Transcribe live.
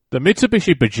The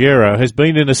Mitsubishi Pajero has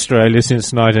been in Australia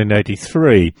since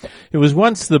 1983. It was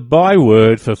once the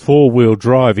byword for four-wheel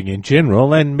driving in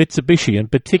general and Mitsubishi in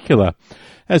particular.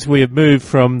 As we have moved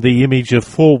from the image of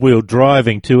four-wheel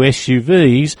driving to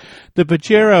SUVs, the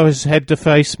Pajero has had to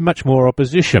face much more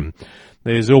opposition.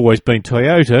 There's always been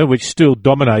Toyota, which still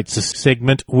dominates the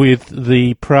segment with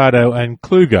the Prado and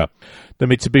Kluger. The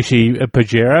Mitsubishi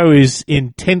Pajero is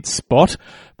in 10th spot,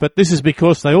 but this is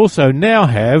because they also now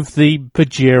have the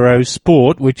Pajero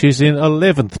Sport, which is in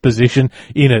 11th position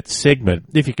in its segment.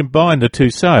 If you combine the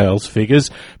two sales figures,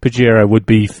 Pajero would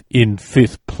be in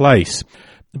 5th place.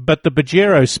 But the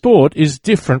Pajero Sport is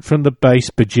different from the base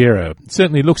Pajero. It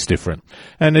certainly looks different.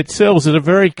 And it sells at a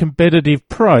very competitive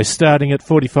price, starting at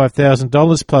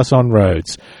 $45,000 plus on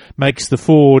roads. Makes the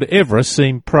Ford Everest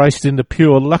seem priced in the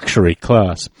pure luxury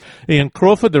class. Ian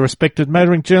Crawford, the respected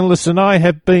motoring journalist, and I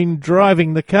have been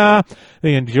driving the car.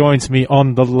 Ian joins me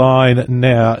on the line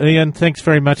now. Ian, thanks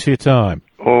very much for your time.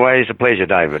 Always a pleasure,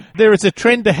 David. There is a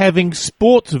trend to having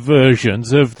sports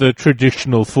versions of the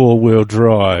traditional four-wheel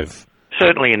drive.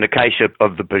 Certainly in the case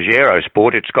of the Pajero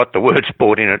Sport, it's got the word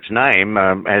sport in its name,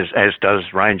 as does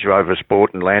Range Rover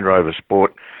Sport and Land Rover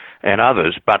Sport and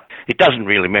others, but it doesn't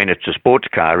really mean it's a sports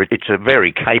car. It's a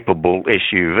very capable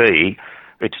SUV.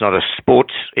 It's not a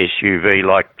sports SUV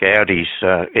like Audi's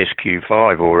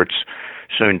SQ5 or its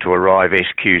soon-to-arrive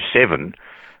SQ7.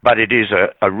 But it is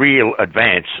a real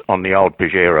advance on the old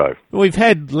Pajero. We've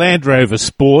had Land Rover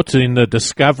Sport in the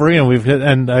Discovery,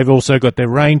 and they've also got their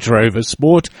Range Rover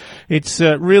Sport. It's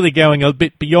really going a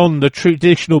bit beyond the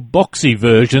traditional boxy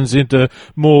versions into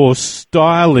more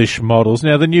stylish models.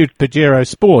 Now, the new Pajero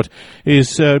Sport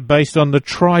is based on the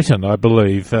Triton, I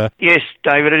believe. Yes,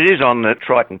 David, it is on the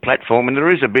Triton platform, and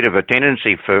there is a bit of a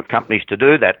tendency for companies to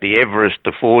do that. The Everest,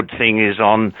 the Ford thing is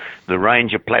on the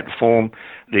Ranger platform.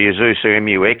 The Isuzu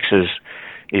MU-X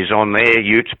is on their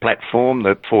Utes platform.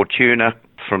 The Fortuner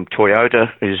from Toyota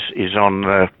is on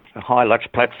the Hilux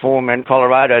platform, and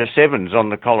Colorado 7's on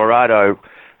the Colorado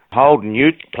Holden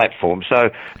Ute platform. So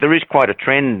there is quite a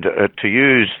trend to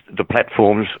use the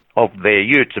platforms of their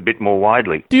Utes a bit more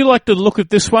widely. Do you like the look of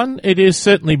this one? It is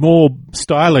certainly more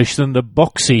stylish than the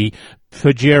boxy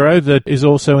Pajero that is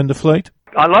also in the fleet.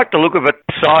 I like the look of it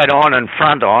side on and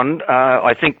front on.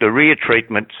 I think the rear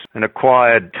treatment's an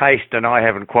acquired taste, and I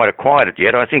haven't quite acquired it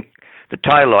yet. I think the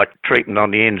taillight treatment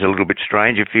on the end's a little bit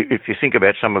strange. If you think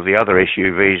about some of the other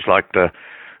SUVs like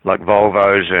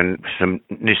Volvos and some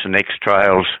Nissan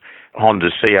X-Trails, Honda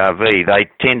CR-V, they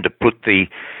tend to put the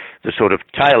sort of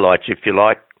taillights, if you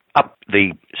like, up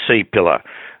the C-pillar.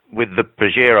 With the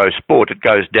Pajero Sport, it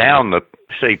goes down the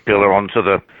C-pillar onto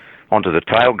the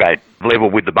tailgate level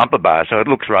with the bumper bar, so it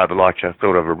looks rather like a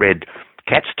sort of a red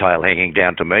cat's tail hanging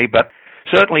down to me. But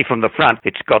certainly from the front,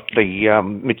 it's got the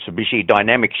Mitsubishi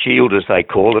Dynamic Shield, as they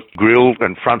call it, grille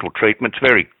and frontal treatments,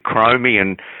 very chromy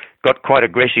and got quite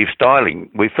aggressive styling.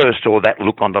 We first saw that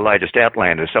look on the latest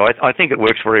Outlander, so I think it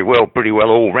works very well, pretty well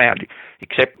all round,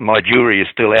 except my jury is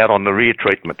still out on the rear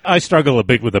treatment. I struggle a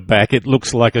bit with the back. It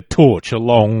looks like a torch, a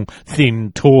long,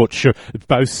 thin torch,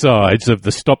 both sides of the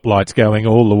stoplights going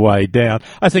all the way down.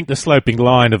 I think the sloping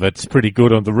line of it's pretty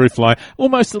good on the roofline,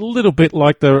 almost a little bit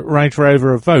like the Range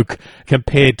Rover Evoque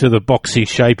compared to the boxy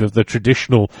shape of the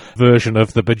traditional version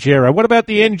of the Pajero. What about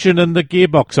the engine and the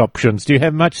gearbox options? Do you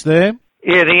have much there?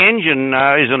 Yeah, the engine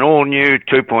is an all-new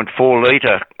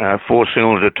 2.4-litre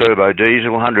four-cylinder turbo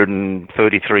diesel,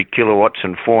 133 kilowatts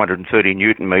and 430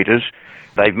 newton metres.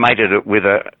 They've mated it with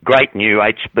a great new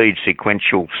 8-speed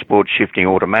sequential sport shifting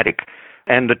automatic,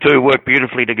 and the two work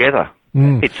beautifully together.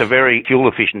 It's a very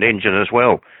fuel-efficient engine as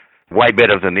well, way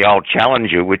better than the old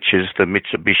Challenger, which is the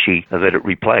Mitsubishi that it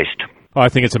replaced. I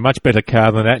think it's a much better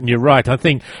car than that, and you're right. I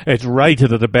think it's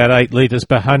rated at about 8 litres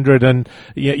per 100, and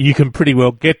you can pretty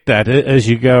well get that as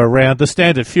you go around. The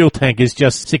standard fuel tank is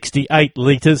just 68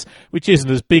 litres, which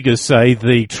isn't as big as, say,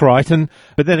 the Triton.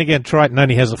 But then again, Triton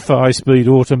only has a 5-speed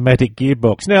automatic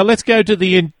gearbox. Now, let's go to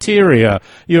the interior.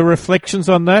 Your reflections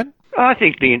on that? I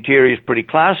think the interior is pretty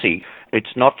classy.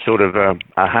 It's not sort of a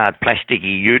hard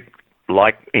plasticky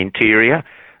ute-like interior.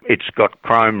 It's got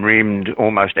chrome-rimmed,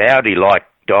 almost Audi-like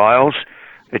dials.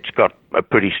 It's got a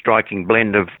pretty striking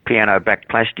blend of piano-backed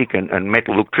plastic and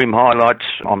metal look trim highlights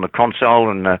on the console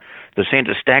and the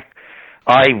centre stack.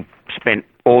 I spent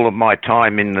all of my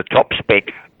time in the top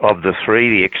spec of the three,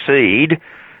 the Exceed.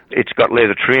 It's got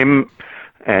leather trim,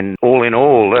 And all in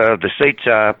all, the seats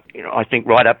are, I think,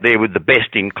 right up there with the best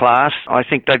in class. I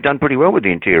think they've done pretty well with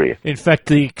the interior. In fact,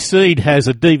 the Exceed has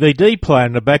a DVD player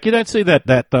in the back. You don't see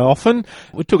that often.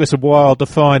 It took us a while to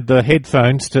find the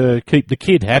headphones to keep the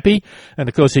kid happy. And,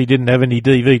 of course, he didn't have any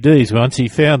DVDs once he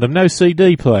found them. No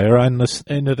CD player in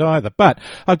it either. But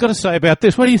I've got to say about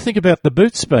this, what do you think about the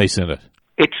boot space in it?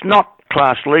 It's not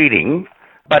class leading,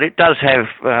 but it does have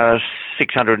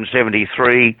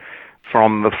 673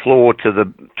 from the floor to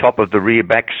the top of the rear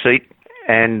back seat.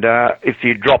 And if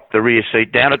you drop the rear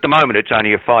seat down, at the moment it's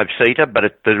only a 5-seater, but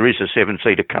there is a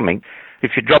 7-seater coming.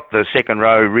 If you drop the second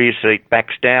row rear seat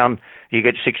backs down, you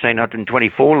get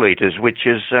 1,624 litres, which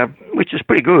is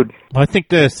pretty good. I think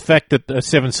the fact that a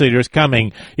 7-seater is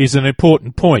coming is an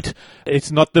important point. It's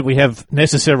not that we have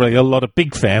necessarily a lot of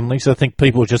big families. I think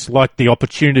people just like the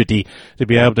opportunity to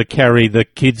be able to carry the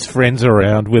kids' friends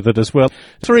around with it as well.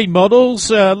 3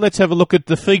 models. Let's have a look at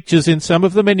the features in some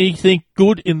of them. Anything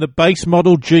good in the base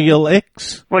model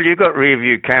GLX? Well, you've got rear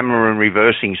view camera and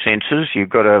reversing sensors. You've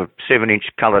got a 7-inch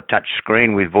colour touch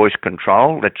screen with voice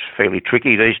control. That's fairly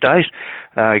tricky these days.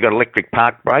 You've got electric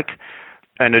park brake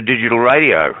and a digital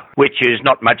radio, which is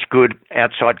not much good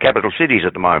outside capital cities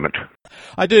at the moment.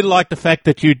 I do like the fact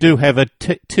that you do have a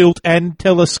tilt and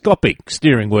telescopic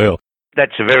steering wheel.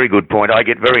 That's a very good point. I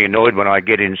get very annoyed when I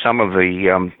get in some of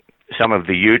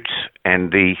the utes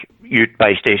and the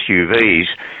ute-based SUVs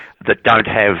that don't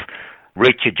have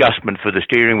reach adjustment for the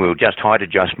steering wheel, just height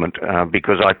adjustment,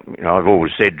 because I've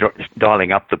always said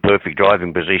dialing up the perfect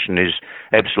driving position is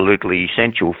absolutely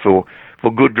essential for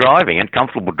good driving and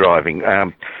comfortable driving.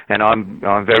 And I'm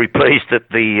very pleased that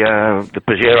the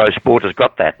Pajero Sport has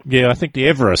got that. Yeah, I think the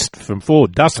Everest from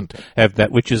Ford doesn't have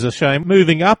that, which is a shame.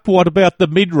 Moving up, what about the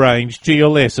mid-range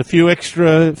GLS? A few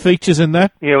extra features in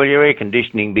that? Yeah, well, your air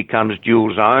conditioning becomes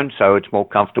dual zone, so it's more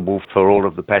comfortable for all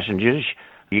of the passengers.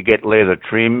 You get leather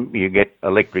trim, you get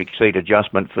electric seat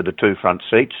adjustment for the 2 front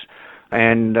seats,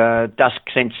 and dusk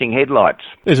sensing headlights.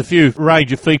 There's a few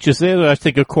range of features there that I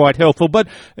think are quite helpful, but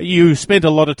you spent a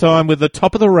lot of time with the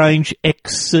top-of-the-range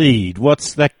Exceed.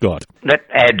 What's that got? That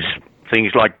adds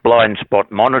things like blind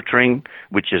spot monitoring,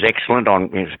 which is excellent,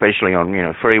 especially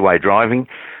on freeway driving.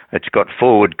 It's got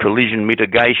forward collision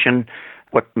mitigation,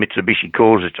 what Mitsubishi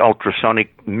calls its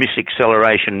ultrasonic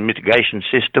misacceleration mitigation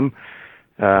system,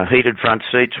 heated front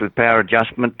seats with power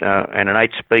adjustment, and an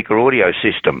 8-speaker audio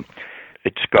system.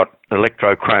 It's got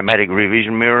electrochromatic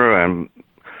revision mirror and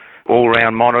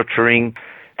all-round monitoring,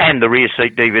 and the rear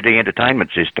seat DVD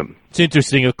entertainment system. It's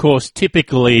interesting, of course,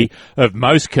 typically of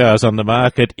most cars on the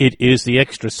market, it is the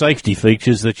extra safety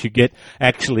features that you get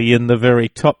actually in the very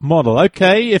top model.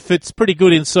 Okay, if it's pretty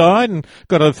good inside and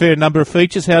got a fair number of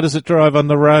features, how does it drive on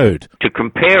the road? To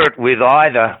compare it with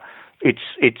either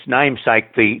its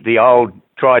namesake, the old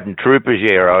tried and true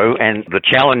Pajero, and the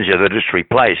Challenger that it's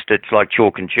replaced, it's like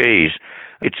chalk and cheese.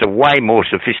 It's a way more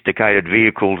sophisticated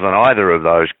vehicle than either of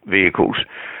those vehicles.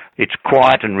 It's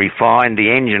quiet and refined.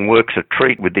 The engine works a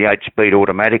treat with the 8-speed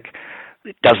automatic.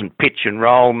 It doesn't pitch and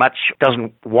roll much,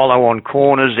 doesn't wallow on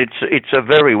corners. It's a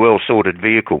very well-sorted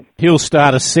vehicle. Hill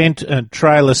start ascent and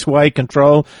trailer sway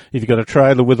control. If you've got a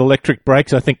trailer with electric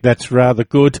brakes, I think that's rather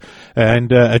good.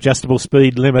 And adjustable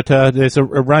speed limiter. There's a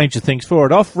range of things for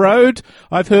it. Off-road,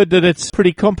 I've heard that it's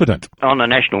pretty competent. On the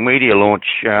national media launch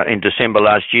in December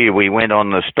last year, we went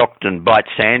on the Stockton Bight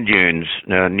Sand Dunes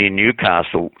near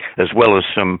Newcastle, as well as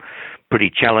some pretty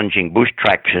challenging bush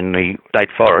tracks in the state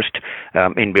forest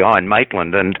in behind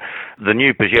Maitland, and the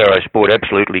new Pajero Sport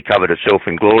absolutely covered itself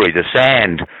in glory. The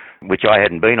sand, which I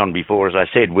hadn't been on before, as I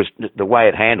said, was the way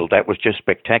it handled that was just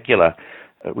spectacular.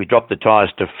 We dropped the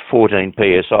tyres to 14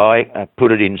 psi,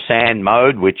 put it in sand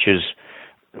mode, which is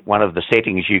one of the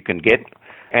settings you can get,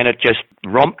 and it just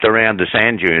romped around the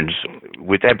sand dunes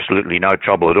with absolutely no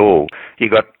trouble at all. You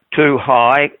got 2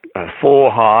 high,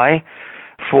 4 high,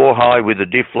 4 high with a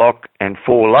diff lock and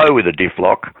 4 low with a diff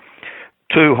lock.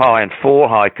 2 high and 4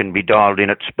 high can be dialed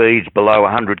in at speeds below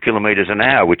 100 kilometres an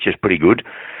hour, which is pretty good.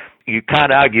 You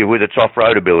can't argue with its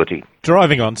off-road ability.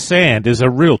 Driving on sand is a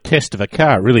real test of a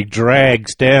car. It really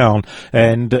drags down,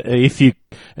 and if you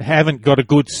haven't got a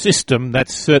good system,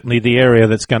 that's certainly the area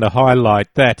that's going to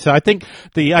highlight that. So I think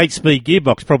the 8-speed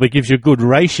gearbox probably gives you a good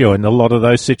ratio in a lot of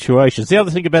those situations. The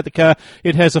other thing about the car,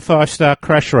 it has a 5-star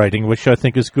crash rating, which I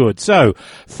think is good. So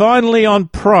finally on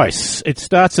price, it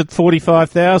starts at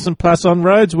 $45,000 plus on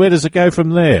roads. Where does it go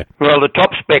from there? Well, the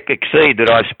top spec Exceed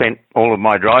that I've spent all of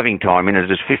my driving time in is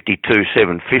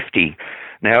 $52,750.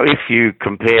 Now, if you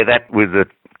compare that with the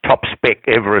top spec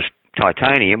Everest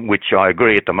Titanium, which I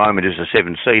agree at the moment is a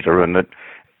 7-seater and that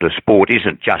the Sport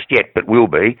isn't just yet but will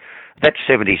be, that's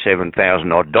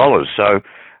 $77,000 odd. So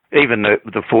Even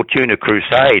the Fortuna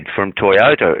Crusade from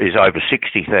Toyota is over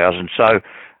 60,000. So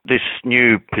this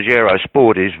new Pajero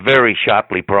Sport is very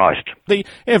sharply priced. The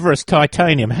Everest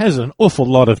Titanium has an awful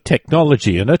lot of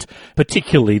technology in it,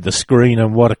 particularly the screen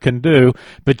and what it can do,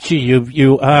 but gee,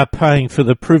 you are paying for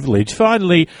the privilege.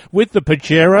 Finally, with the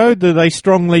Pajero, do they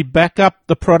strongly back up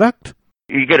the product?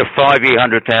 You get a 5-year,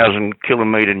 100,000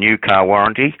 kilometre new car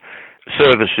warranty.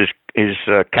 Service is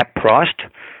cap priced.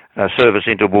 Service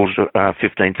intervals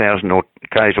 15,000 or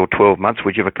Ks or 12 months,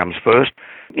 whichever comes first.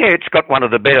 Yeah, it's got one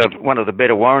of the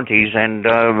better warranties and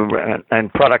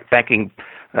product backing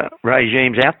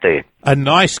regimes out there. A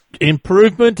nice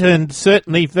improvement and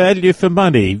certainly value for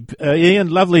money. Ian,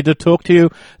 lovely to talk to you.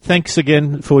 Thanks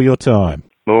again for your time.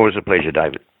 Always a pleasure,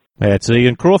 David. That's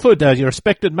Ian Crawford, your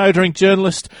respected motoring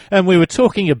journalist, and we were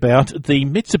talking about the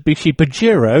Mitsubishi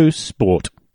Pajero Sport.